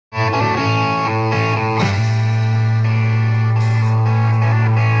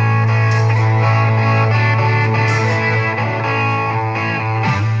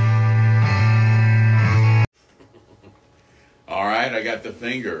the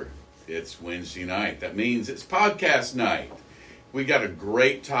finger. It's Wednesday night. That means it's podcast night. We got a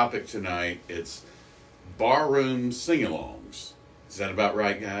great topic tonight. It's barroom sing-alongs. Is that about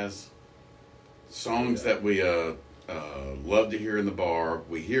right, guys? Songs that we love to hear in the bar.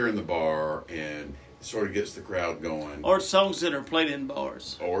 We hear in the bar, and it sort of gets the crowd going. Or songs that are played in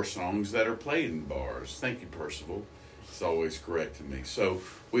bars. Or songs that are played in bars. Thank you, Percival. It's always correcting me. So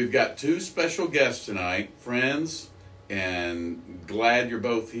we've got two special guests tonight, friends, and glad you're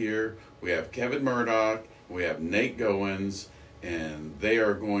both here. We have Kevin Murdoch, we have Nate Goins, and they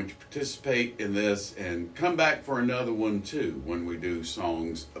are going to participate in this and come back for another one too when we do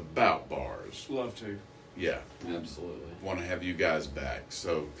songs about bars. Love to. Yeah. Absolutely. Want to have you guys back.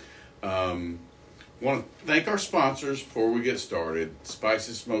 So want to thank our sponsors before we get started.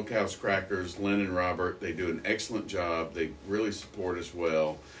 Spices Smokehouse Crackers, Lynn and Robert. They do an excellent job. They really support us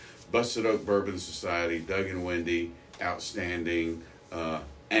well. Busted Oak Bourbon Society, Doug and Wendy, outstanding.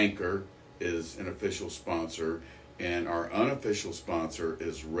 Anchor is an official sponsor. And our unofficial sponsor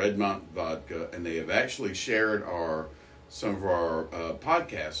is Redmont Vodka. And they have actually shared some of our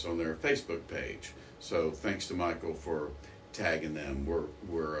podcasts on their Facebook page. So thanks to Michael for tagging them.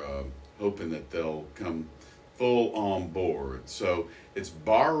 We're hoping that they'll come full on board. So it's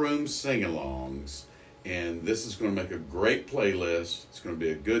barroom sing-alongs, and this is going to make a great playlist. It's going to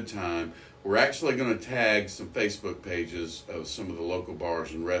be a good time. We're actually going to tag some Facebook pages of some of the local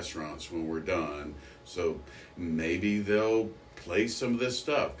bars and restaurants when we're done. So maybe they'll play some of this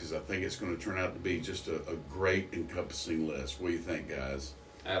stuff, because I think it's going to turn out to be just a great encompassing list. What do you think, guys?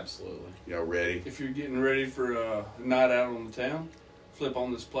 Absolutely. Y'all ready? If you're getting ready for a night out on the town, flip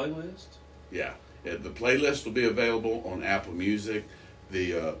on this playlist. Yeah. The playlist will be available on Apple Music.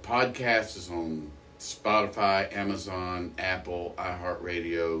 The podcast is on Spotify, Amazon, Apple,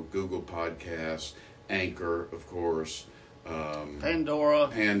 iHeartRadio, Google Podcasts, Anchor, of course. Pandora.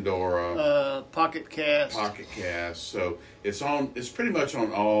 Pocket Cast. So it's pretty much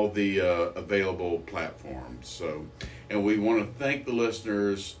on all the available platforms. So, and we want to thank the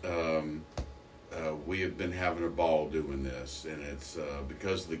listeners. We have been having a ball doing this, and it's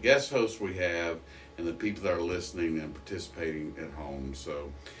because of the guest hosts we have and the people that are listening and participating at home.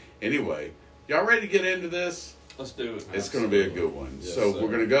 So anyway, y'all ready to get into this? Let's do it. It's going to be a good one. Yes, so sir. we're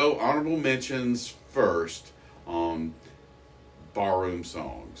going to go honorable mentions first on barroom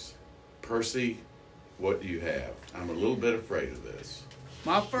songs. Percy, what do you have? I'm a little bit afraid of this.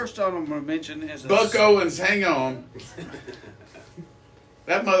 My first honorable mention is Buck Owens, hang on.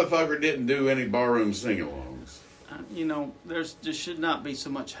 That motherfucker didn't do any barroom sing-alongs. there should not be so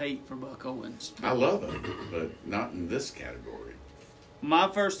much hate for Buck Owens. I love him, but not in this category. My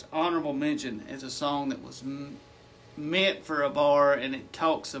first honorable mention is a song that was meant for a bar, and it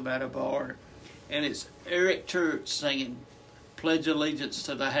talks about a bar. And it's Eric Church singing Pledge Allegiance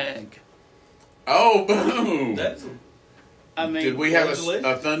to the Hag. Oh, boom! Did we have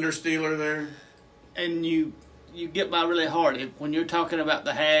a Thunder Stealer there? And you get by really hard. When you're talking about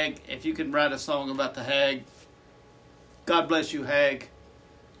the Hag, if you can write a song about the Hag, God bless you, Hag.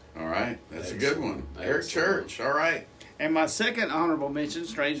 All right, that's a good one. Eric Church, all right. And my second honorable mention,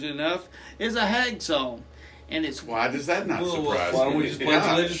 strangely enough, is a Hag song. And it's Why does that not surprise me? Why don't we just pledge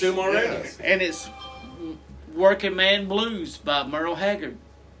allegiance to him already? Yes. And it's Working Man Blues by Merle Haggard,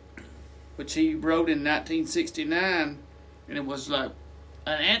 which he wrote in 1969, and it was like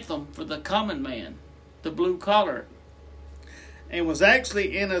an anthem for the common man, the blue collar, and was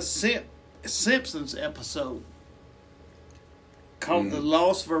actually in a Simpsons episode called The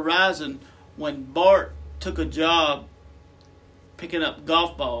Lost Verizon, when Bart took a job picking up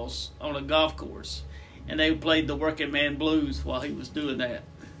golf balls on a golf course, and they played the Working Man Blues while he was doing that.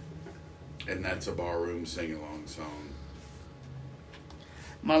 And that's a barroom sing-along song.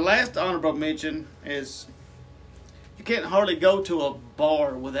 My last honorable mention is you can't hardly go to a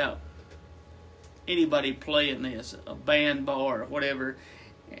bar without anybody playing this, a band bar or whatever,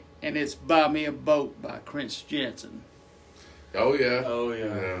 and it's Buy Me a Boat by Prince Jensen. Oh, yeah. Oh,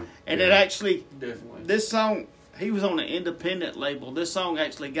 yeah. And it actually, Definitely. this song, he was on an independent label. This song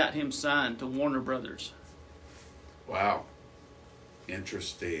actually got him signed to Warner Brothers. Wow.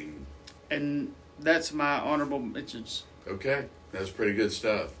 Interesting. And that's my honorable mentions. Okay. That's pretty good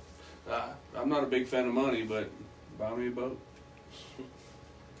stuff. I'm not a big fan of money, but buy me a boat.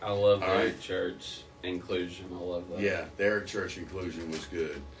 I love All Eric right. Church inclusion. I love that. Yeah, the Eric Church inclusion was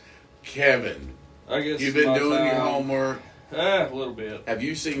good. Kevin, I guess you've been my doing your time- homework. A little bit. Have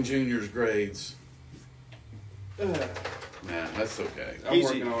you seen Junior's grades? I'm Nah, that's okay.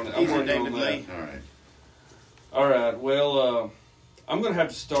 working on it. I'm Easy, working David on that. Lee. All right. All right. Well, I'm going to have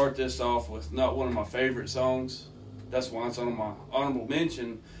to start this off with not one of my favorite songs, That's why it's on my honorable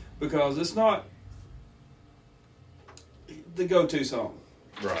mention, because it's not the go-to song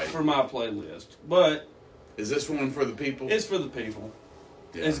Right. for my playlist. But Is this one for the people? it's for the people.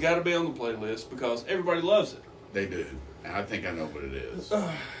 Yeah, It's got to be on the playlist because everybody loves it. they do. I think I know what it is.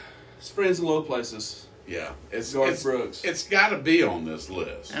 It's Friends in Low Places. Yeah, it's Garth it's, Brooks. It's got to be on this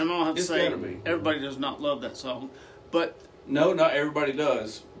list. And I'm gonna have to It's say, gotta be. everybody does not love that song, but No, not everybody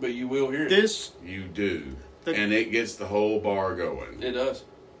does, but you will hear it. this You do, The- and it gets the whole bar going. It does.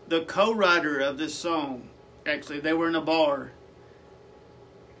 the co-writer of this song, actually, they were in a bar,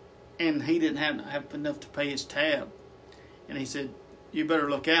 and he didn't have enough to pay his tab, and he said, "You better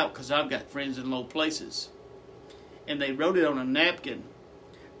look out, because I've got friends in low places." And they wrote it on a napkin,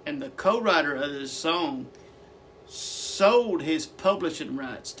 and the co-writer of this song sold his publishing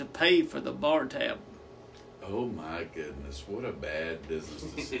rights to pay for the bar tab. Oh my goodness, what a bad business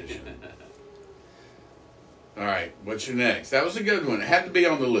decision. All right, what's your next? That was a good one. It had to be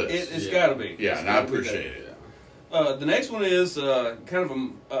on the list. It's Yeah. got to be. Yeah, It's and I gotta be appreciate there. it. The next one is kind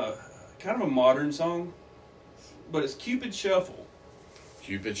of a modern song, but it's Cupid Shuffle.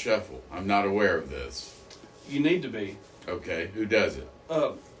 Cupid Shuffle. I'm not aware of this. You need to be Okay, who does it?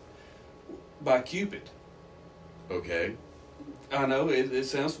 by Cupid. Okay, I know it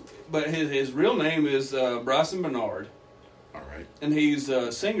sounds, but his real name is Bryson Bernard, all right. and he's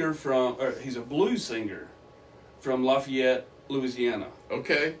a singer he's a blues singer from Lafayette, Louisiana.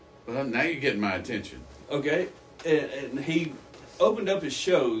 Okay, well, now you're getting my attention. Okay, and he opened up his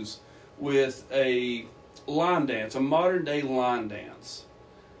shows with a line dance, a modern day line dance.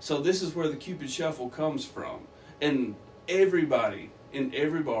 So this is where the Cupid Shuffle comes from, and everybody in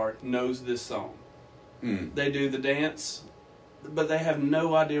every bar knows this song. They do the dance, but they have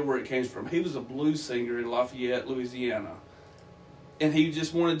no idea where it came from. He was a blues singer in Lafayette, Louisiana, and he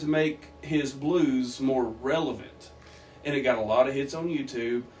just wanted to make his blues more relevant, and it got a lot of hits on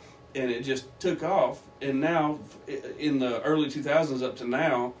YouTube, and it just took off. And now, in the early 2000s up to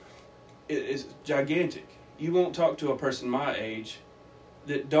now, it's gigantic. You won't talk to a person my age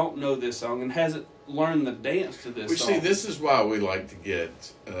that don't know this song and hasn't learned the dance to this We song. see, this is why we like to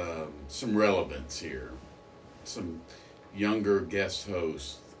get some relevance here. Some younger guest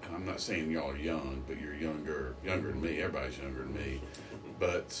hosts. And I'm not saying y'all are young, but you're younger than me. Everybody's younger than me.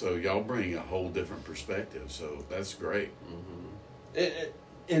 But so y'all bring a whole different perspective. So that's great.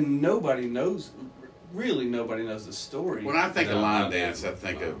 And nobody knows, really nobody knows the story. When I think of No, line no, dance, no, I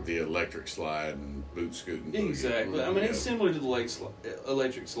think no. of the electric slide and boot scooting. boogie. Exactly. I mean, it's Yeah. similar to the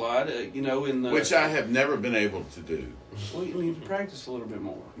electric slide, in the... Which I have never been able to do. Well, you need to practice a little bit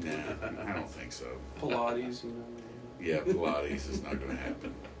more. Nah, I don't think so. Pilates, Yeah, Pilates is not going to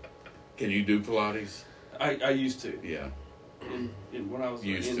happen. Can you do Pilates? I used to. Yeah, When I was an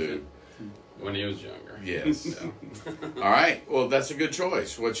used to. infant. When he was younger. Yes. All right. Well, that's a good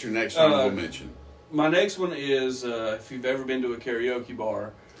choice. What's your next honorable mention? My next one is, if you've ever been to a karaoke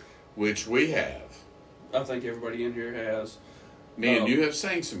bar, Which we have. I think everybody in here has. Me and you have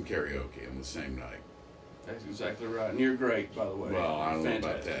sang some karaoke on the same night. That's exactly right. And you're great, by the way. Well, I don't know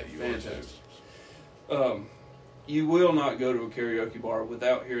about Fantastic. that. You are too. Fantastic. You will not go to a karaoke bar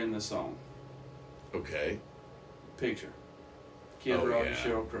without hearing this song. Okay. Picture. Kid Oh, Rock yeah. and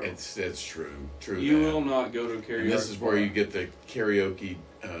Sheryl Crow. It's true. True. You that. will not go to a karaoke And this is bar. where you get the karaoke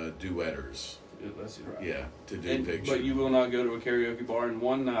duetters. Yeah, that's right. Yeah, to do And- picture. but you will not go to a karaoke bar in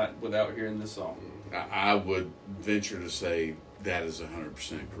one night without hearing this song. I would venture to say that is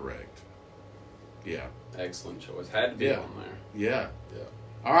 100% correct. Yeah. Excellent choice. Had to be Yeah. on there. Yeah. Yeah.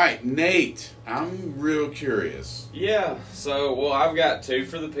 All right, Nate. I'm real curious. Yeah. So, well, I've got two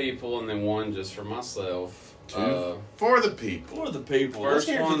for the people and then one just for myself. Two for the people. For the people. Let's First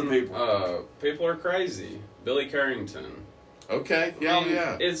hear it one, for the people. people are crazy. Billy Carrington. Okay. I Yeah, mean,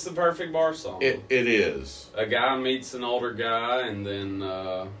 yeah. It's the perfect bar song. It is. A guy meets an older guy, and then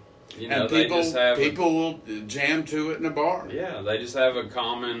you know And they people just have will jam to it in a bar. they just have a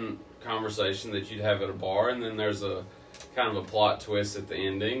common conversation that you'd have at a bar, and then there's a kind of a plot twist at the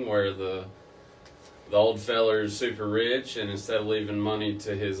ending where the old feller's super rich, and instead of leaving money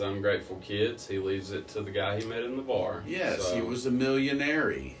to his ungrateful kids, he leaves it to the guy he met in the bar. Yes, So, he was a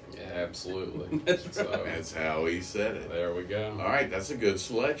millionaire. Yeah, absolutely. That's So, That's how he said it. there we go. All right, that's a good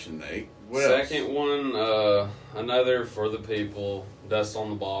selection, Nate. What else? Second one, another for the people, Dust on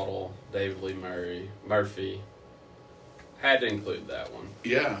the Bottle, David Lee Murphy. Had to include that one.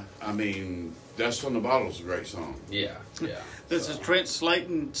 Yeah, I mean, Dust on the Bottle is a great song. Yeah, yeah. This is Trent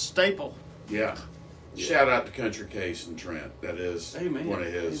Slayton staple. Yeah. Yeah. Shout out to Country Case and Trent. That is Amen. one of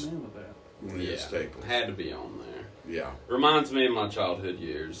his Amen with that. one of his staples. Had to be on there. Yeah. Reminds me of my childhood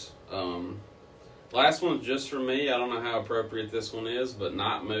years. Last one just for me. I don't know how appropriate this one is, but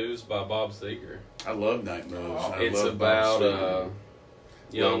 "Night Moves" by Bob Seger. I love Night Moves. I It's love Bob about Seger.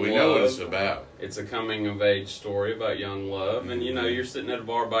 young we love. know what it's about. It's a coming of age story about young love, and you're sitting at a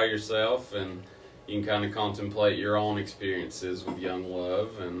bar by yourself, and you can kind of contemplate your own experiences with young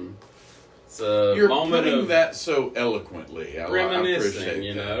love, and it's a You're moment putting of that so eloquently. I reminiscing.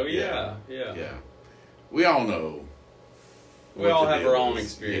 appreciate that. Yeah. We all know. We what all the have deal our own is.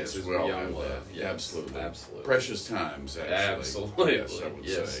 experiences Yes, we with all young have love. that. Yes, Absolutely. absolutely, Precious times, actually. absolutely. Yes, I would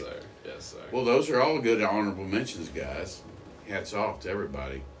Yes, say. sir. Yes, sir. Well, those are all good honorable mentions, guys. Hats off to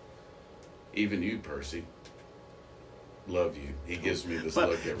everybody. Even you, Percy. Love you. He gives me this But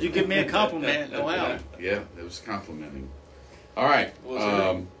look every you give me a compliment. Oh, wow. Yeah, it was complimenting. All right. Was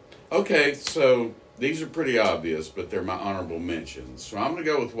it? Okay, so these are pretty obvious, but they're my honorable mentions. So I'm going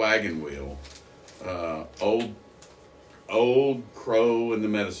to go with Wagon Wheel. Old Crow and the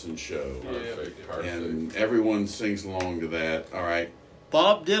Medicine Show. Perfect. Perfect. And everyone sings along to that. All right.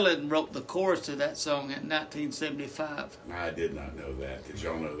 Bob Dylan wrote the chorus to that song in 1975. I did not know that. Did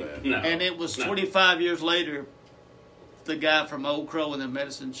y'all know that? No. And it was No. 25 years later, the guy from Old Crow and the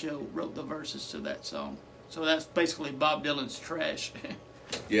Medicine Show wrote the verses to that song. So that's basically Bob Dylan's trash.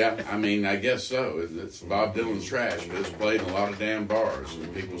 Yeah, I mean, I guess so. It's Bob Dylan's trash, but it's played in a lot of damn bars,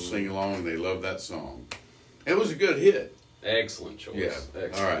 and people sing along and they love that song. It was a good hit. Excellent choice. Yeah.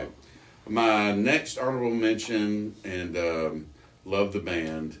 Excellent. All right. My next honorable mention, and love the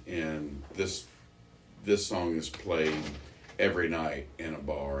band, and this song is played every night in a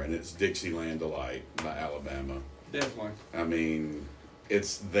bar, and it's Dixieland Delight by Alabama. Definitely. I mean,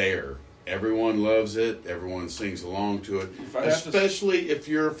 it's there. Everyone loves it. Everyone sings along to it, If I have to- especially if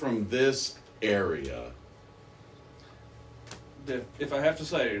you're from this area. If I have to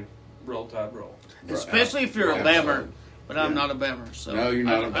say, roll tide roll. Especially if you're a Absolutely. Bammer. But I'm Yeah. not a Bammer. So No, you're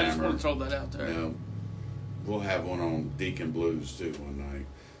not a I just Bammer. want to throw that out there. No, we'll have one on Deacon Blues too one night.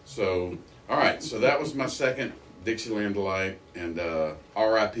 So, all right. So that was my second Dixieland Delight, and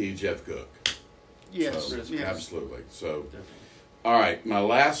R.I.P. Jeff Cook. Yes. So, yes. absolutely. So, Definitely. all right. My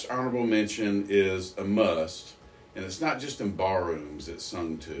last honorable mention is a must, and it's not just in bar rooms it's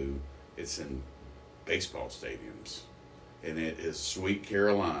sung to; it's in baseball stadiums, and it is "Sweet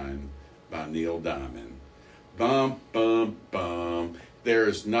Caroline" by Neil Diamond. Bum, bum, bum. There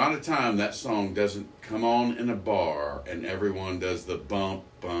is not a time that song doesn't come on in a bar and everyone does the bump,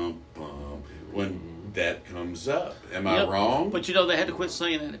 bump, bump when that comes up. Am I Yep. wrong? But you know, they had to quit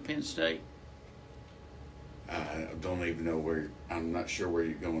singing that at Penn State. I don't even know where, I'm not sure where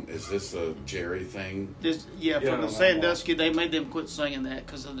you're going. Is this a Jerry thing? Yeah, Yeah, from the no, Sandusky, they made them quit singing that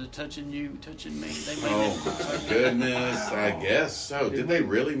because of the touching you, touching me. They made them Oh quit my singing that. goodness, I guess so. Did they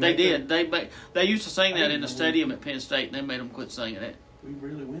really They make did. They used to sing that I in didn't the know. stadium at Penn State, and they made them quit singing it. We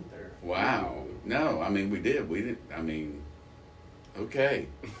really went there. Wow. No, I mean, we did. We didn't, I mean, okay.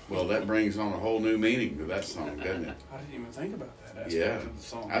 Well, that brings on a whole new meaning to that song, doesn't it? I didn't even think about that aspect Yeah. of the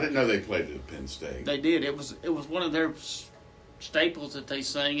song. I didn't know they played it at Penn State. They did. It was one of their staples that they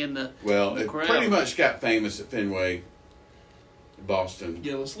sang in the. Well, the it crowd. pretty much got famous at Fenway, Boston.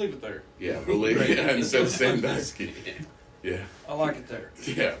 Yeah, let's leave it there. Yeah, we'll leave it instead of Sandusky. Yeah, I like it there.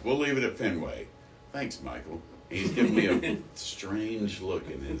 yeah, we'll leave it at Fenway. Thanks, Michael. He's giving me a strange look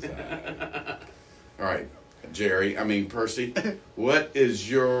in his eye. All right, Percy, what is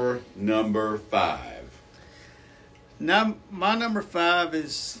your number 5? Now, my number 5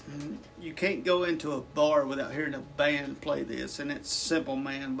 is you can't go into a bar without hearing a band play this, and it's "Simple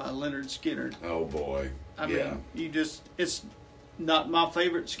Man" by Leonard Skinner. Oh boy, I yeah. mean, it's not my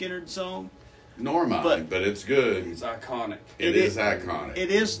favorite Skinner song. Nor mine, but but- it's good. It's iconic. It is iconic.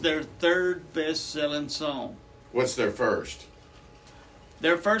 It is their third best-selling song. What's their first?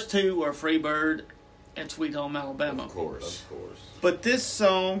 Their first two were "Free Bird" and "Sweet Home Alabama." Of course. Of course. But this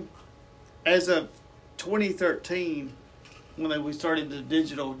song, as of 2013, when we started the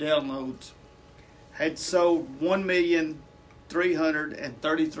digital downloads, had sold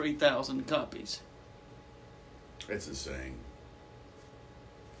 1,333,000 copies. That's insane.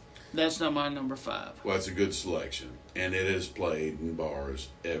 That's not my number 5. Well, it's a good selection, and it is played in bars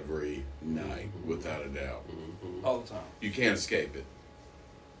every night, without a doubt. All the time. You can't escape it.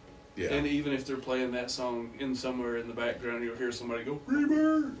 Yeah. And even if they're playing that song in somewhere in the background, you'll hear somebody go, "Free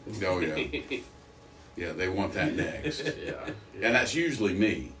Bird!" Oh yeah. Yeah, they want that next, Yeah. and that's usually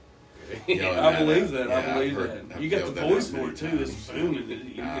me. You know, I and believe that. yeah, I believe I've heard- that. I've You got felt the that voice out for many it too. times. It's booming.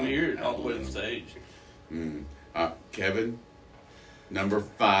 You can hear it all the way to the stage. Kevin, number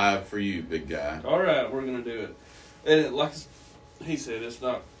 5 for you, big guy. All right, we're gonna do it. And like he said, it's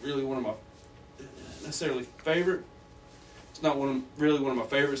not really one of my necessarily favorite. It's not really one of my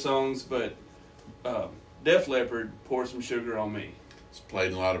favorite songs, but Def Leppard, Pour Some Sugar on Me. It's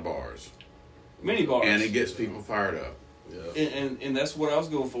played in a lot of bars. Many bars. And it gets people fired up. Yeah. And that's what I was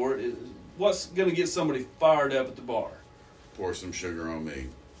going for. What's going to get somebody fired up at the bar? Pour Some Sugar on Me.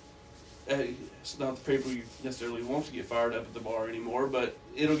 It's not the people you necessarily want to get fired up at the bar anymore, but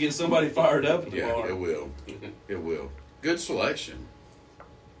it'll get somebody fired up at the Yeah, bar. it will. It will. Good selection.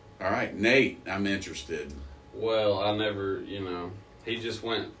 All right, Nate, I'm interested. Well, I never, he just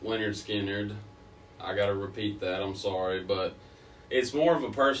went Leonard Skinner. I got to repeat that. I'm sorry, but it's more of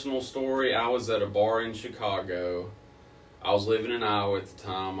a personal story. I was at a bar in Chicago. I was living in Iowa at the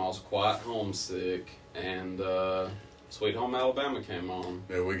time. I was quite homesick, and Sweet Home Alabama came on.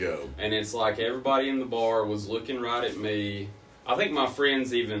 There we go. And it's like everybody in the bar was looking right at me. I think my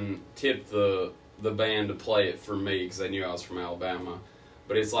friends even tipped the band to play it for me because they knew I was from Alabama.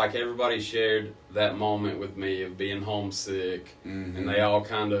 But it's like everybody shared that moment with me of being homesick, and they all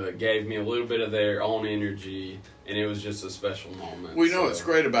kind of gave me a little bit of their own energy, and it was just a special moment. We know what's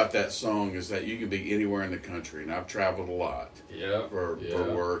great about that song is that you can be anywhere in the country, and I've traveled a lot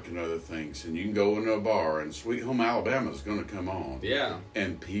for work and other things, and you can go into a bar, and Sweet Home Alabama is going to come on. Yeah.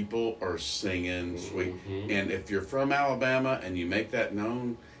 And people are singing Sweet. And if you're from Alabama and you make that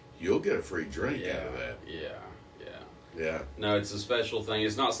known, you'll get a free drink out of that. Yeah. No, it's a special thing.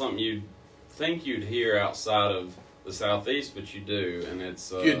 It's not something you'd think you'd hear outside of the Southeast, but you do, and it's...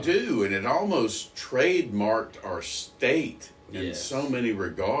 You do, and it almost trademarked our state in so many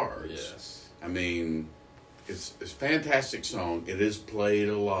regards. Yes. I mean, it's a fantastic song. It is played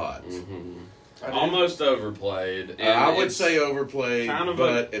a lot. Almost overplayed. And I would say overplayed, kind of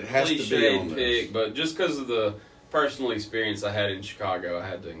but it has to be on pick, this. but just because of the personal experience I had in Chicago, I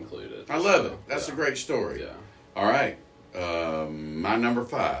had to include it. I love it. That's a great story. Yeah. All right. My number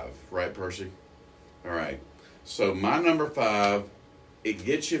 5, right, Percy? All right. So my number 5, it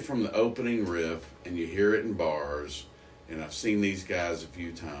gets you from the opening riff, and you hear it in bars, and I've seen these guys a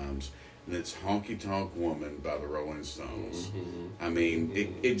few times, and it's Honky Tonk Woman by the Rolling Stones. I mean,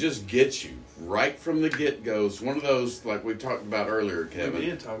 it just gets you right from the get-go. It's one of those, like we talked about earlier, Kevin. We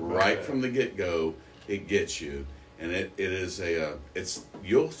did talk about right that. from the get-go, it gets you. And it is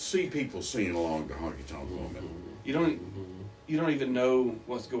you'll see people singing along to Honky Tonk Woman. You don't even know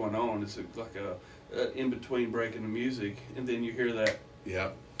what's going on. It's like a in between breaking the music, and then you hear that.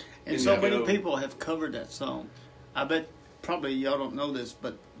 Yep. And so many people have covered that song. I bet probably y'all don't know this,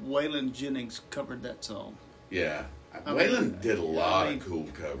 but Waylon Jennings covered that song. Yeah. I Waylon mean, did a lot I mean, of cool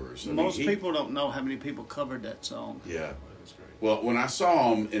covers. Most people don't know how many people covered that song. Yeah. That's great. Well, when I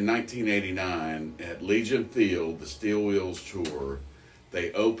saw him in 1989 at Legion Field, the Steel Wheels tour,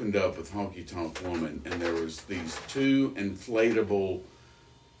 they opened up with Honky Tonk Woman, and there was these 2 inflatable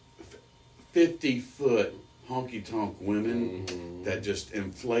 50-foot honky tonk women that just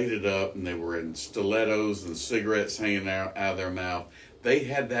inflated up, and they were in stilettos and cigarettes hanging out of their mouth. They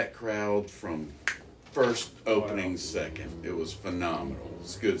had that crowd from first opening second. It was phenomenal.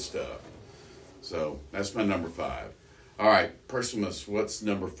 It's good stuff. So that's my number 5. All right, Persimus, what's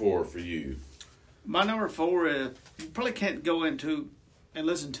number 4 for you? My number 4 is you probably can't go into and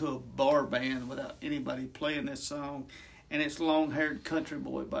listen to a bar band without anybody playing this song, and it's Long Haired Country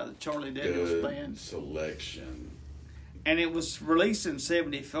Boy by the Charlie Daniels Good Band. selection. And it was released in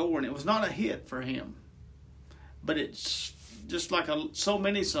 '74, and it was not a hit for him. But it's just like so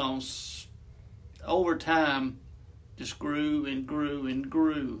many songs, over time, just grew and grew and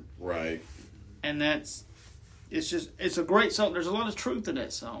grew. Right. And it's a great song. There's a lot of truth in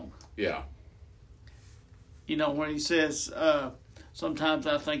that song. Yeah. You know, when he says, sometimes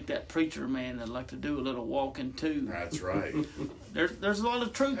I think that preacher man would like to do a little walking too. That's right. There's a lot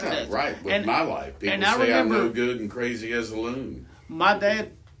of truth to Yeah, that. right. With And- my life, people and I say I'm remember- no good and crazy as a loon. My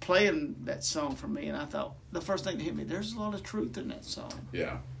dad playing that song for me, and I thought, the first thing that hit me, there's a lot of truth in that song.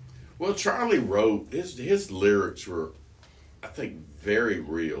 Yeah. Well, Charlie wrote his lyrics were, I think, very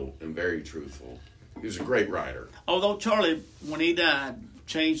real and very truthful. He was a great writer. Although Charlie, when he died,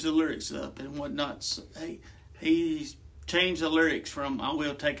 changed the lyrics up and whatnot. So he changed the lyrics from "I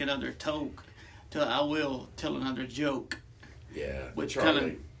will take another toke" to "I will tell another joke," Yeah. which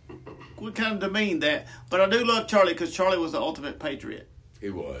Charlie. would kind of demean that. But I do love Charlie because Charlie was the ultimate patriot. He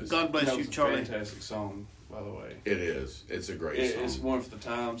was. God bless That you, was a Charlie. fantastic song, by the way. It is. It's a great It's song. one for the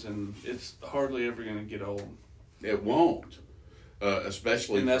times, and it's hardly ever going to get old. It won't.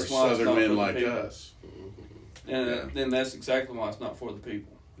 Especially And for that's why it's Southern not men for the like people. us. And Yeah. then that's exactly why it's not for the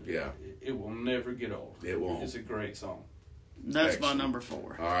people. Yeah. It will never get old. It won't. It's a great song. That's my Excellent. number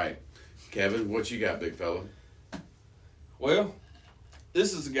 4. All right. Kevin, what you got, big fella? Well,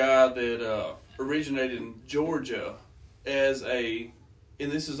 this is a guy that originated in Georgia as a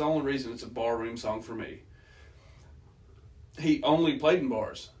and this is the only reason it's a barroom song for me. He only played in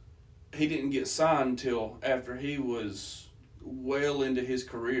bars. He didn't get signed until after he was well into his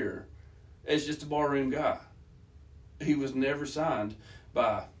career as just a barroom guy. He was never signed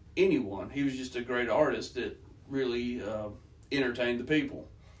by anyone. He was just a great artist that really entertained the people.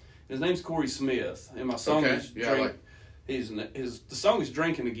 His name's Corey Smith, and my song Okay, is yeah, the song is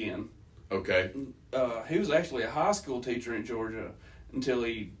Drinking Again. Okay. He was actually a high school teacher in Georgia until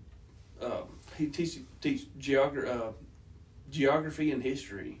he teach geography and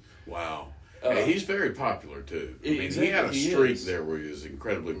history. Wow. Hey, he's very popular too. I mean, he had a Exactly, he streak is. there where he was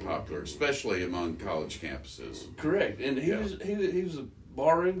incredibly popular, especially among college campuses. Correct, and he Yeah. was a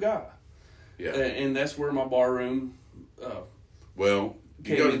barroom guy, Yeah. and that's where my barroom. Well, you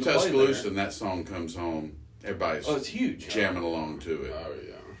Came go to into play Tuscaloosa there. and that song comes home. Everybody's It's huge. jamming along to it. Oh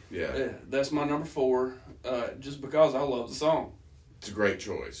yeah. Yeah. Yeah, that's my number 4, just because I love the song. It's a great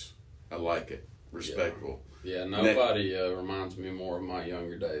choice. I like it. Respectable. Yeah, nobody reminds me more of my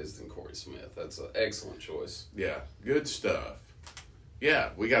younger days than Corey Smith. That's an excellent choice. Yeah. Good stuff. Yeah,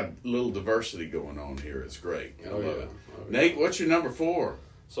 we got a little diversity going on here. It's great. I love it. Oh, yeah. Nate, what's your number 4?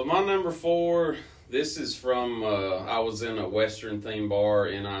 So my number 4, this is from, I was in a Western theme bar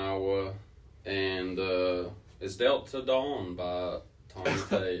in Iowa, and it's Delta Dawn by Tanya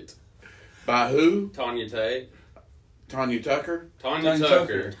Tate. By who? Tanya Tate. Tanya Tucker? Tanya Tanya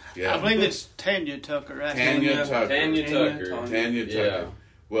Tucker. Yeah. I believe it's Tanya Tucker. Actually. Tanya Tucker. Tanya Tucker. Tanya Tucker. Yeah.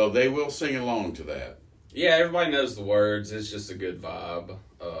 Well, they will sing along to that. Yeah, everybody knows the words. It's just a good vibe.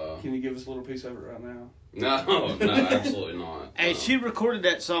 Can you give us a little piece of it right now? No, absolutely not. And she recorded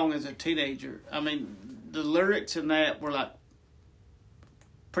that song as a teenager. I mean, the lyrics in that were like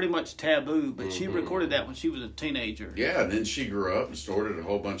pretty much taboo, but she recorded that when she was a teenager. Yeah, and then she grew up and snorted a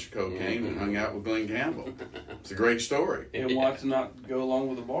whole bunch of cocaine and hung out with Glenn Campbell. It's a great story. And why to not go along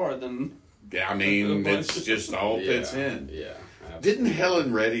with the bar? Then Yeah, I mean, it's just all fits in. Yeah. Didn't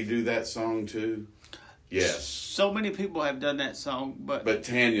Helen Reddy do that song too? Yes. So many people have done that song, but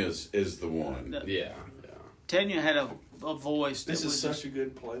Tanya's is the one. Yeah. Tanya had a voice that this is was such just, a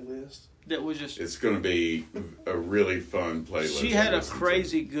good playlist. that was just. It's going to be a really fun playlist. She to had a listen to.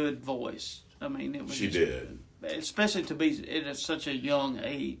 crazy good voice. I mean, it was. She just, did. especially to be at such a young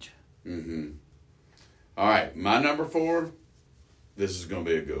age. Mm-hmm. All right, my number 4. This is going to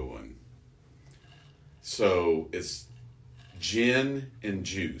be a good one. So it's Gin and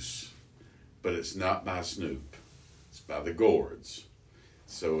Juice, but it's not by Snoop. It's by the Gourds.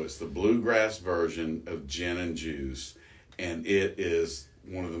 So it's the bluegrass version of Gin and Juice, and it is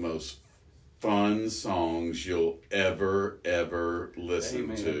one of the most fun songs you'll ever listen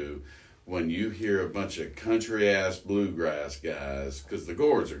Amen. to. When you hear a bunch of country-ass bluegrass guys, because the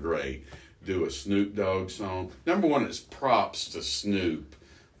Gourds are great, do a Snoop Dogg song. Number 1, it's props to Snoop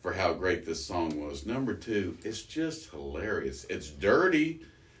for how great this song was. Number 2, it's just hilarious. It's dirty,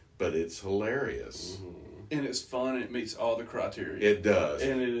 but it's hilarious. And it's fun. And it meets all the criteria. It does.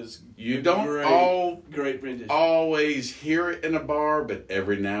 And it is. You don't great rendition. always hear it in a bar, but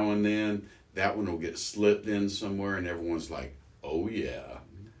every now and then that one will get slipped in somewhere, and everyone's like, "Oh yeah."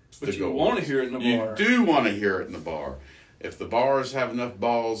 But you want to hear it in the bar. You do want to hear it in the bar. If the bars have enough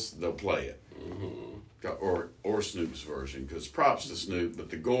balls, they'll play it. Or Snoop's version, because props to Snoop, but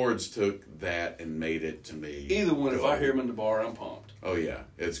the Gourds took that and made it to me. Either one, if I good. hear them in the bar, I'm pumped. Oh yeah,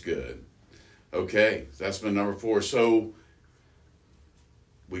 it's good. Okay, that's my number 4. So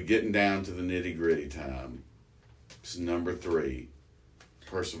we're getting down to the nitty gritty time. It's number 3.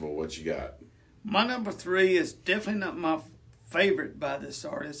 Percival, what you got? My number 3 is definitely not my favorite by this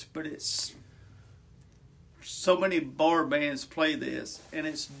artist, but it's so many bar bands play this, and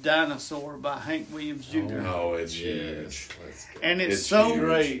it's Dinosaur by Hank Williams Jr. Oh, it's Yes. huge. And it's It's so huge.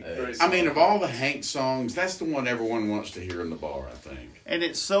 Great. I mean, of all the Hank songs, that's the one everyone wants to hear in the bar, I think. and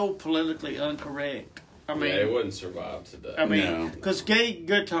it's so politically incorrect. I mean, Yeah, it wouldn't survive today. I mean, No. because gay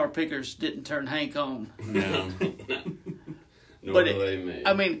guitar pickers didn't turn Hank on. No. Nor but do it- they me.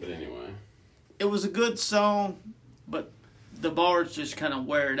 I mean- but anyway. It was a good song, but the bars just kind of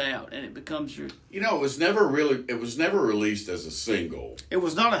wear it out, and it becomes your. You know, it was never released as a single. It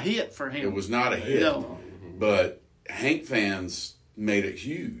was not a hit for him. It was not a hit. No. But Hank fans made it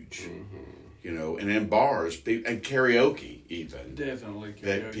huge. You know, and in bars, and karaoke even. Definitely.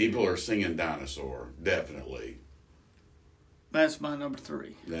 That karaoke. people are singing Dinosaur. Definitely. That's my number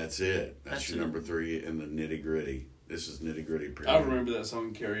 3. That's it. That's That's your it. number 3 in the nitty gritty. This is nitty gritty. I remember that song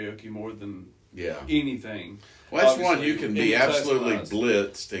in karaoke more than Yeah. anything. Well, that's one Obviously, you can be it absolutely classifies.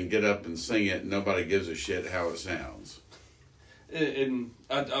 blitzed and get up and sing it, and nobody gives a shit how it sounds. And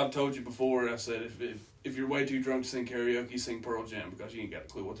I've told you before. I said if if you're way too drunk to sing karaoke, sing Pearl Jam because you ain't got a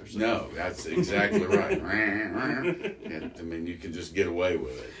clue what they're saying. No, that's exactly right. Yeah, I mean, you can just get away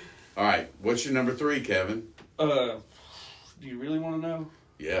with it. All right, what's your number 3, Kevin? Do you really want to know?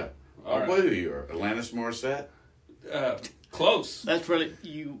 Yeah. All right. What are you? Alanis Morissette? Close. That's really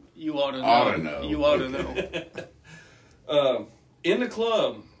you ought to know. Ought to know. You ought to Okay. know. In the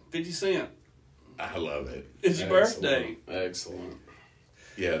club, 50 Cent. I love it. It's your birthday. Excellent.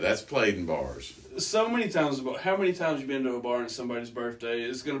 Yeah, that's played in bars. So many times, how many times you been to a bar and it's somebody's birthday?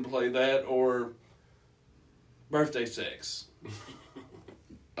 It's going to play that or birthday sex.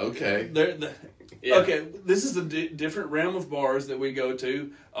 Okay. Yeah. Okay, this is a different realm of bars that we go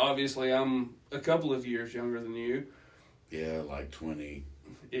to. Obviously, I'm a couple of years younger than you. Yeah, like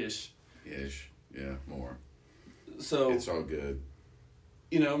 20-ish. Ish. Yeah, more. So, It's all good.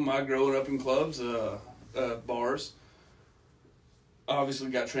 my growing up in clubs, bars, obviously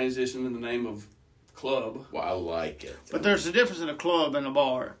got transitioned in the name of club. Well, I like it. But there's a difference in a club and a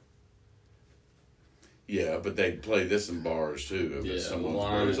bar. Yeah, but they play this in bars too. If Yeah, it's the someone's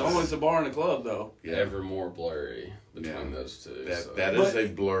line There's birthday. always a bar and a club, though. Yeah. Ever more blurry between Yeah. those two. That is a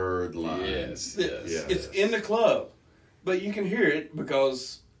blurred line. Yes. Yeah. It's in the club, but you can hear it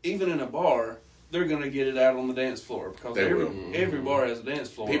because even in a bar, they're going to get it out on the dance floor because They will. every bar has a dance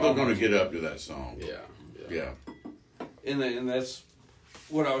floor. People are going to almost. get up to that song. Yeah. Yeah. And that's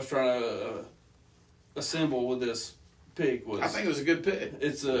what I was trying to assemble with this pick was I think it was a good pick.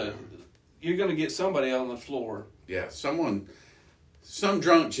 it's you're going to get somebody out on the floor. Yeah, some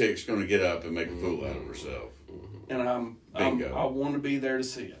drunk chick's going to get up and make a fool out of herself. And Bingo. I want to be there to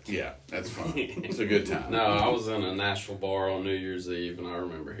see it. Yeah, that's fine. It's a good time. No, I was in a Nashville bar on New Year's Eve, and I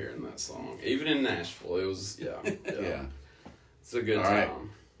remember hearing that song. Even in Nashville, it was Yeah. It's a good All time. right.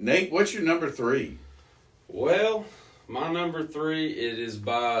 Nate, what's your number 3? Well, my number 3, it is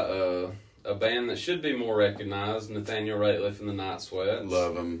by a band that should be more recognized, Nathaniel Rateliff and the Night Sweats.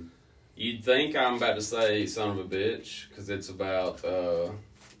 Love them. You'd think I'm about to say Son of a Bitch, because it's about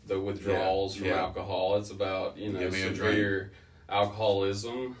the withdrawals from Yeah. alcohol. It's about, Give me a severe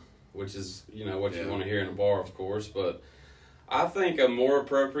alcoholism, which is, what Yeah. you want to hear in a bar, of course. But I think a more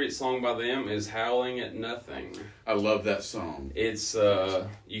appropriate song by them is Howling at Nothing. I love that song. It's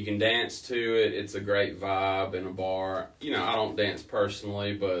you can dance to it. It's a great vibe in a bar. I don't dance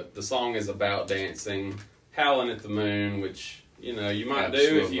personally, but the song is about dancing, howling at the moon, which you might do if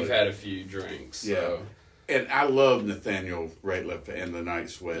Absolutely. you've had a few drinks. So. And I love Nathaniel Rateliff and the Night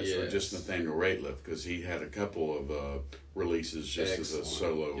Sweats, or Yes. just Nathaniel Rateliff, because he had a couple of releases just as a Excellent.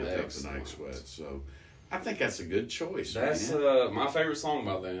 solo with the Excellent. Night Sweats. So I think that's a good choice. That's man. my favorite song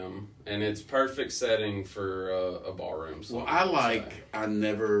by them, and it's perfect setting for a barroom song. Well, I would like say. I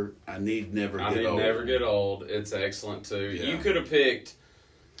Need Never I Get Need Old. Never Get Old. It's excellent too. Yeah. You could have picked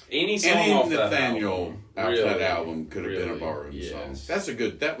any song Any off Nathaniel that off album. that album could have been a Really, barroom yes. song. That's a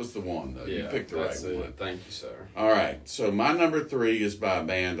good. That was the one though. You picked the right that's it. one. Thank you, sir. All right, so my number 3 is by a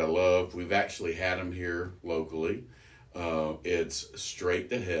band I love. We've actually had them here locally. It's Straight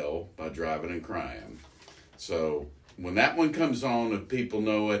to Hell by Driving and Crying. So when that one comes on, if people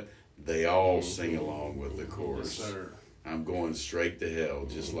know it, they all sing along with the chorus. Yes, sir. I'm going straight to hell,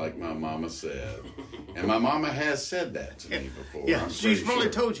 just like my mama said. And my mama has said that to me before. Yeah, I'm she's pretty probably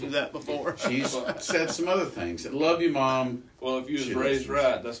sure. told you that before. She's said some other things. Love you, Mom. Well, if you was She raised listens.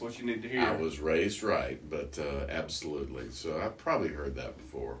 right, that's what you need to hear. I was raised right, but absolutely. So I've probably heard that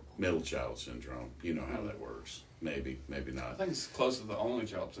before. Middle child syndrome. You know how that works. Maybe, maybe I not. think it's close to the only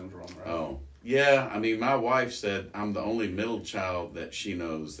child syndrome, right? Oh, yeah. I mean, my wife said I'm the only middle child that she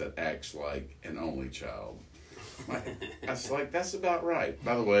knows that acts like an only child. That's about right.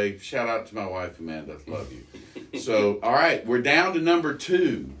 By the way, shout out to my wife, Amanda. Love you. So, all right, we're down to number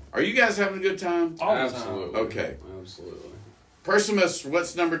 2. Are you guys having a good time? All the time. Absolutely. Okay. Absolutely. Persimus,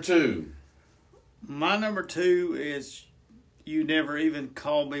 what's number 2? My number 2 is You Never Even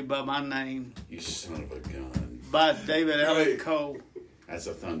Call Me By My Name You son of a gun. by David Allen Right. Cole. That's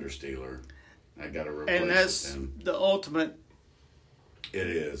a Thunder Stealer. I got to replace And it that's then. the ultimate. It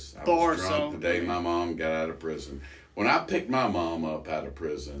is. I Bar was drunk song. the day my mom got out of prison. When I picked my mom up out of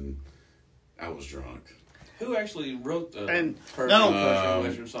prison, I was drunk. Who actually wrote the And- Perfect no.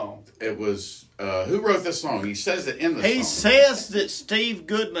 Western song? It was, who wrote this song? He says it in the He song. says that Steve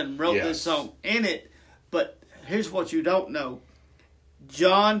Goodman wrote Yes. this song in it, but here's what you don't know.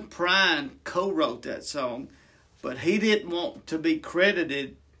 John Prine co-wrote that song, but he didn't want to be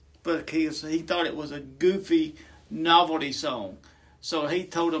credited because he thought it was a goofy novelty song. So he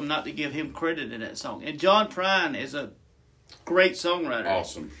told him not to give him credit in that song. And John Prine is a great songwriter.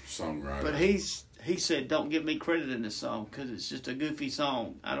 Awesome songwriter. But he said, don't give me credit in this song because it's just a goofy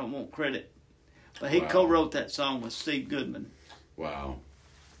song. I don't want credit. But he Wow. co-wrote that song with Steve Goodman. Wow.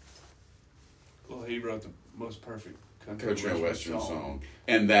 Well, he wrote the most perfect Country and Western song.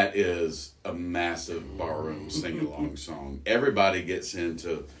 And that is a massive barroom sing-along song. Everybody gets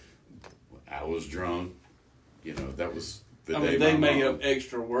into, I was drunk. You know, that was the day they my made mom- up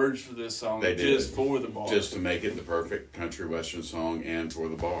extra words for this song They did. just for the bar. just to make it the perfect country western song and for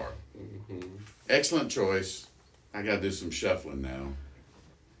the bar. Excellent choice. I got to do some shuffling now.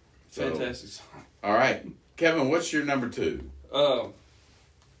 So, Fantastic song. all right. Kevin, what's your number 2?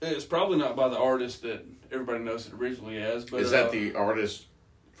 It's probably not by the artist that everybody knows it originally as, but Is that the artist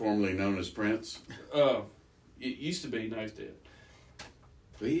formerly known as Prince? it used to be. Now he's dead.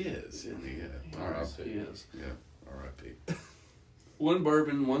 He is, isn't he? Yeah. R.I.P. He is. Yeah, R.I.P. One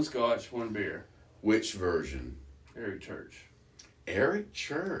bourbon, one scotch, one beer. Which version? Eric Church. Eric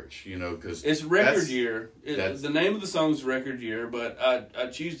Church, you know, because It's record year. that's- The name of the song's record year, but I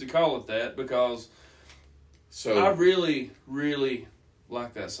choose to call it that because So, I really, really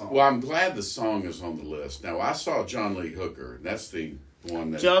like that song. well, I'm glad the song is on the list. Now, I saw John Lee Hooker. That's the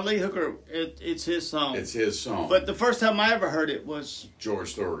one that John Lee Hooker, it's his song. it's his song. But the first time I ever heard it was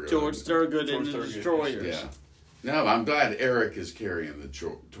George Thorogood. George Thorogood and the George Thorogood, Destroyers. Yeah. No, I'm glad Eric is carrying the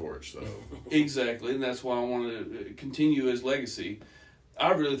torch, though. Exactly, and that's why I want to continue his legacy.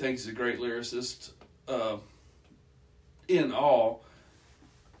 I really think he's a great lyricist, in all.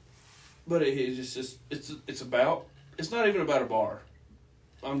 But it's not even about a bar.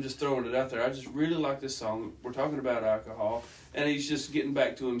 I'm just throwing it out there. I just really like this song. We're talking about alcohol, and he's just getting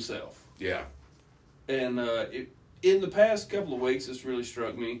back to himself. Yeah. And in the past couple of weeks, it's really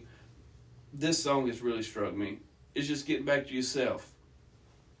struck me. This song has really struck me. It's just getting back to yourself.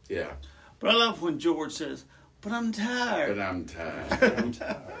 Yeah. But I love when George says, "But I'm tired." But I'm tired. I'm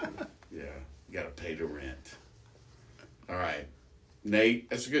tired. Yeah. Got to pay the rent. All right. Nate,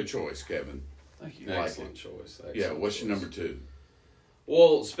 that's a good choice, Kevin. Thank you. like Excellent it. choice. Yeah. Excellent What's your choice. number 2?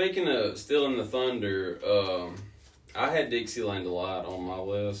 Well, speaking of Stealing the Thunder, I had Dixieland Delight on my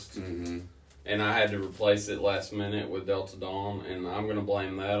list, Mm-hmm. and I had to replace it last minute with Delta Dawn, and I'm going to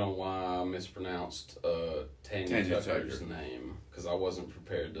blame that on why I mispronounced Tanya Tucker's Tucker. name, because I wasn't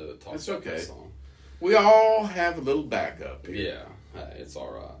prepared to talk That's about okay. that song. We all have a little backup here. Yeah, it's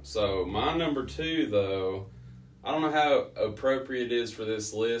all right. So my number 2, though, I don't know how appropriate it is for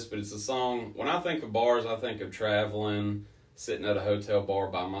this list, but it's a song. When I think of bars, I think of traveling, sitting at a hotel bar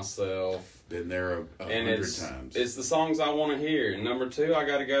by myself. Been there a And 100 it's times. it's the songs I want to hear. And number 2, I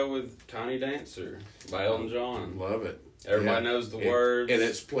got to go with Tiny Dancer by Elton John. Love it. Everybody Yeah. knows the words. And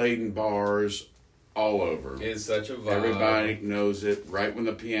it's played in bars all over. It's such a vibe. Everybody knows it. Right when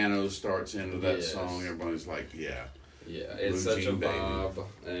the piano starts into that Yes. song, everybody's like, yeah. Yeah, it's Blue such a Jean Baby. vibe.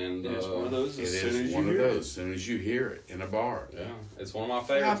 And It's one of those It as soon as is you one of hear those it. as soon as you hear it in a bar. Yeah, it's one of my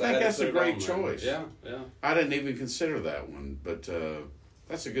favorites. I think had to that's a put it great on there. choice. Yeah, yeah. I didn't even consider that one, but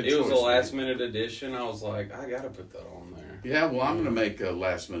that's a good It choice. was a last minute addition. I was like, I got to put that on there. Yeah, well, I'm going to make a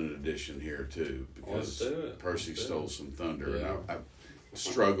last minute addition here, too, Let's because do it. Percy Let's do stole it. some thunder, Yeah. and I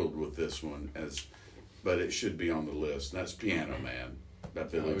struggled with this one, but it should be on the list, and that's Piano Man by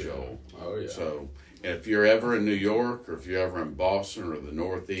Billy Oh, yeah. Joel. Oh, yeah. So if you're ever in New York or if you're ever in Boston or the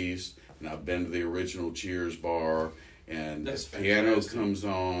Northeast, and I've been to the original Cheers bar, and That's the piano fantastic. comes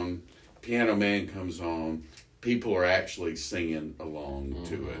on, Piano Man comes on, people are actually singing along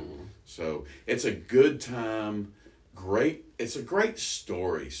to it. So it's a good time. It's a great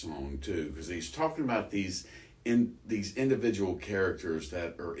story song too, because he's talking about these individual characters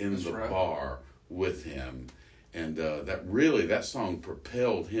that are in That's the right. bar with him, and that song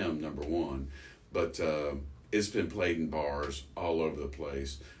propelled him number 1. But it's been played in bars all over the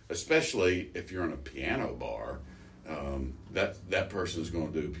place, especially if you're in a piano bar. That person's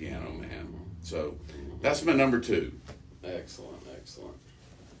going to do Piano Man. So that's my number 2. Excellent, excellent.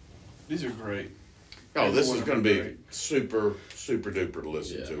 These are great. Oh, this Every is one going of to them be great. super, super duper to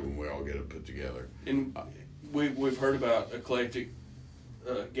listen Yeah. to when we all get it put together. And we've heard about eclectic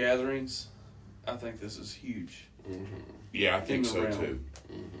gatherings. I think this is huge. Yeah, I think In the so realm. too.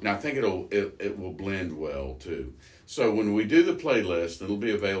 And I think it will blend well too. So when we do the playlist, it'll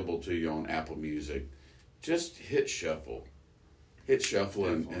be available to you on Apple Music. Just hit shuffle,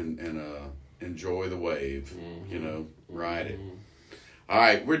 and enjoy the wave. You know, ride it. All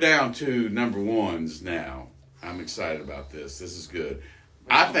right, we're down to number 1s now. I'm excited about this. This is good.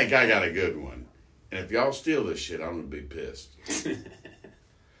 I think I got a good one. And if y'all steal this shit, I'm gonna be pissed.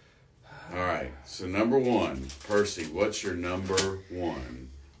 All right, so number 1, Percy. What's your number 1?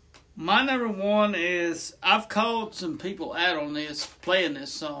 My number 1 is, I've called some people out on this, playing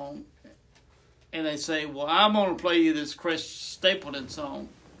this song, and they say, well, I'm going to play you this Chris Stapleton song.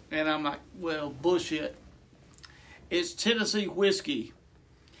 And I'm like, well, bullshit. It's Tennessee Whiskey.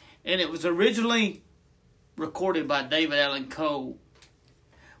 And it was originally recorded by David Allan Coe.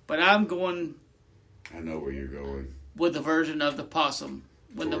 But I'm going I know where you're going. with the version of the Possum.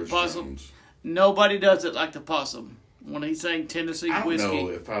 When George the Possum, Jones. nobody does it like the Possum. When he sang Tennessee I don't Whiskey. know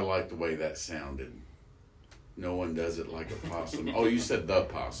if I like the way that sounded. No one does it like a possum. Oh, you said the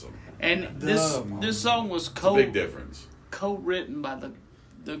possum. And this song was It's a big difference. co-written by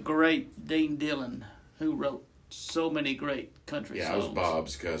the great Dean Dillon, who wrote so many great country Yeah, songs. I was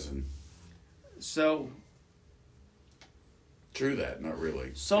Bob's cousin. So, True that, not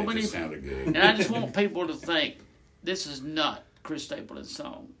really. So it many- just sounded good. and I just want people to think this is not Chris Stapleton's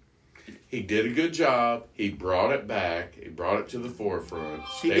song. He did a good job. He brought it back. He brought it to the forefront.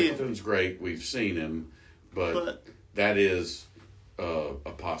 He did. Stapleton's great. We've seen him, but But that is a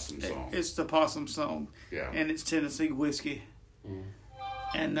possum song. it's the Possum song, Yeah, and it's Tennessee Whiskey.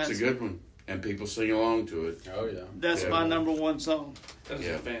 And it's that's a good one, and people sing along to it. Oh yeah. that's Yeah. my number one song. That's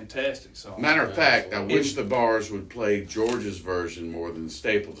Yeah. a fantastic song. Matter of Yeah, fact, I absolutely. wish the bars would play George's version more than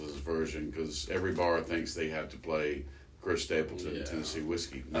Stapleton's version, because every bar thinks they have to play Chris Stapleton, Yeah. Tennessee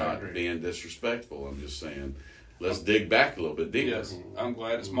Whiskey. I Not agree. being disrespectful. I'm just saying, let's dig back a little bit deeper. Yes, I'm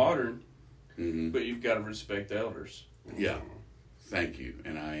glad it's modern, hmm but you've got to respect the elders. Yeah. Thank you.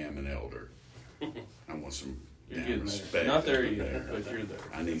 And I am an elder. I want some You're damn getting respect. there. Not there yet, but you're there.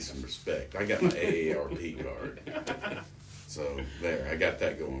 I need some respect. I got my AARP card. So there, I got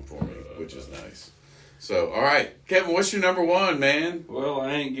that going for me, which is nice. So, all right, Kevin, what's your number one, man? Well,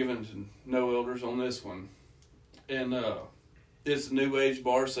 I ain't giving to no elders on this one, and it's a new age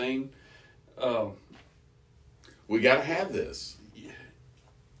bar scene. We got to have this.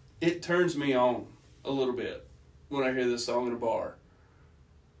 It turns me on a little bit when I hear this song in a bar.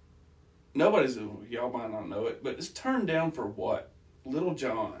 Y'all might not know it, but it's Turned Down for What? Little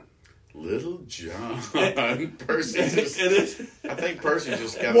John. Little John. Percy just, It is. I think Percy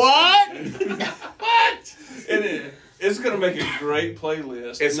just got What? What? It's going to make a great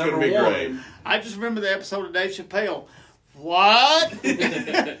playlist. It's gonna Number be one, great. I just remember the episode of Dave Chappelle. What?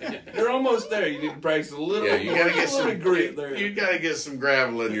 You're almost there. You need to practice a little. Yeah, you got to get a little some grit there. You got to get some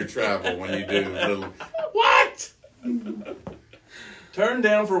gravel in your travel when you do little. What? Turned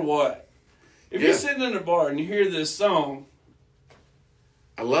Down for What? If Yeah. you're sitting in a bar and you hear this song,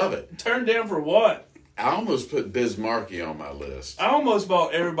 I love it. Turned Down for What? I almost put Bismarcky on my list. I almost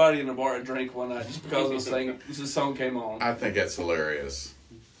bought everybody in the bar a drink one night just because this song came on. I think that's hilarious.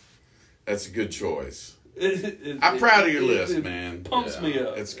 That's a good choice. I'm I'm proud of your list, man. Pumps Yeah. me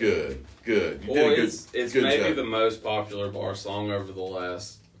up. It's good. Good. You Well, did a good, it's good maybe job. the most popular bar song over the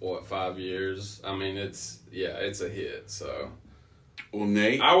last 5 years. I mean, it's a hit. So Well,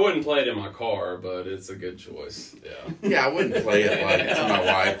 Nate. I wouldn't play it in my car, but it's a good choice. Yeah. Yeah, I wouldn't play it like to my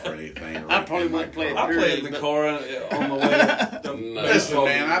wife or anything. or I probably in my wouldn't play it. car. I play it in the car on the way up. No. Listen,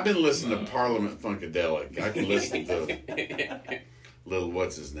 man, I've been listening to Parliament Funkadelic. I can listen to little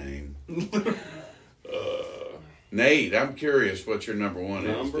what's his name. Nate, I'm curious what your number one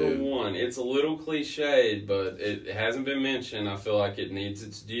is, Number dude. one, it's a little cliched, but it hasn't been mentioned. I feel like it needs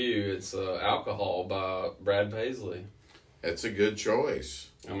its due. It's Alcohol by Brad Paisley. That's a good choice.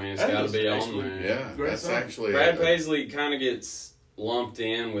 I mean, it's That got to is be on actually- there. Yeah, Great that's song. actually Brad Paisley kind of gets lumped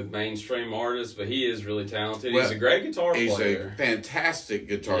in with mainstream artists, but he is really talented. Well, He's a great guitar He's player. a fantastic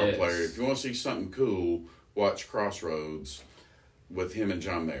guitar Yes. player. If you want to see something cool, watch Crossroads with him and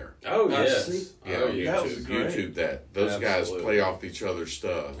John Mayer. Oh, I yes. see. Yeah, Oh, on yeah. That was YouTube. great. YouTube that. Those guys Absolutely. play off each other's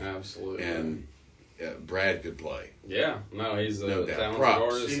stuff. Absolutely. And Brad could play. yeah, no, he's a No doubt. talented Props.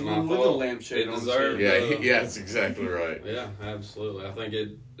 artist. Even and I with a thought lampshade it on his deserved. head. Yeah, yeah, that's exactly right. Yeah, absolutely. I think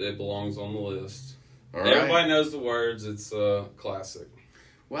it belongs on the list. All right. Everybody knows the words. It's a classic.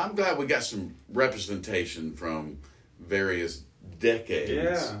 Well, I'm glad we got some representation from various decades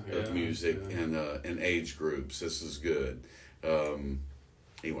Yeah, of yeah, music yeah. and age groups. This is good.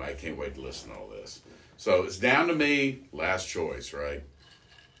 Anyway, I can't wait to listen to all this. So it's down to me. Last choice, right?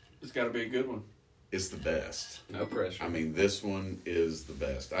 It's got to be a good one. It's the best. No pressure. I mean, this one is the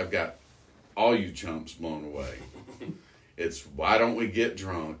best. I've got all you chumps blown away. It's Why Don't We Get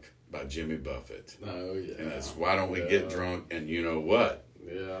Drunk by Jimmy Buffett. Oh, yeah. And it's Why Don't We Yeah. Get Drunk and You Know What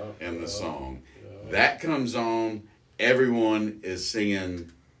Yeah. in the yeah, song. yeah. That comes on, everyone is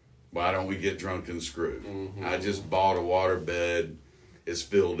singing Why Don't We Get Drunk and Screw. Mhm. I just bought a waterbed. It's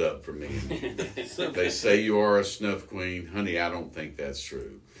filled up for me. They say you are a snuff queen. Honey, I don't think that's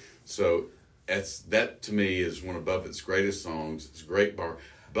true. So that to me is one of Buffett's greatest songs. It's a great bar.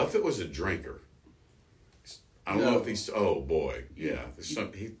 Buffett was a drinker. I don't know No. if he's. Oh boy, yeah.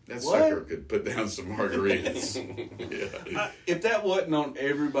 That What? sucker could put down some margaritas. yeah, If that wasn't on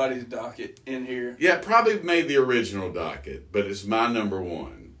everybody's docket in here, yeah. Probably made the original docket, but it's my number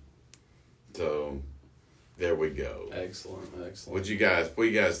one. So there we go. Excellent. What you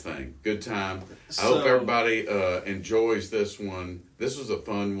guys think? Good time. I hope So- everybody enjoys this one. This was a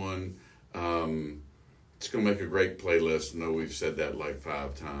fun one. It's gonna make a great playlist. I know we've said that like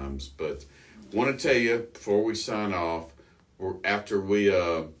 5 times, but want to tell you before we sign off. After we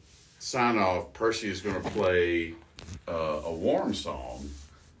sign off, Percy is gonna play a warm song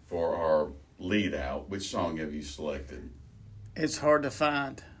for our lead out. Which song have you selected? It's hard to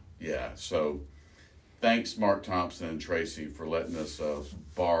find. Yeah, so thanks, Mark Thompson and Tracy, for letting us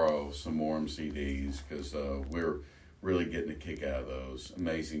borrow some Warm CDs because we're really getting a kick out of those.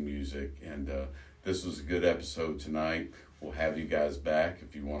 Amazing music, and this was a good episode tonight. We'll have you guys back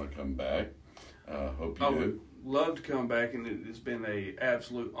if you want to come back. Hope you I do. would love to come back, and it's been a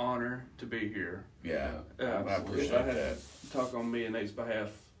absolute honor to be here. Yeah, I Absolutely. appreciate I had that. to talk on me and Nate's behalf.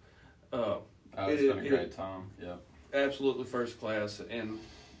 It's been a great time. Yep. Absolutely first class, and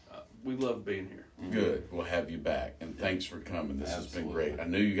we love being here. Good. We'll have you back, and thanks for coming. This has been Absolutely. great. I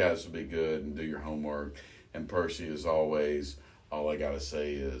knew you guys would be good and do your homework. And Percy, as always, all I gotta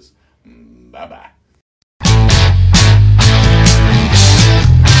say is bye bye.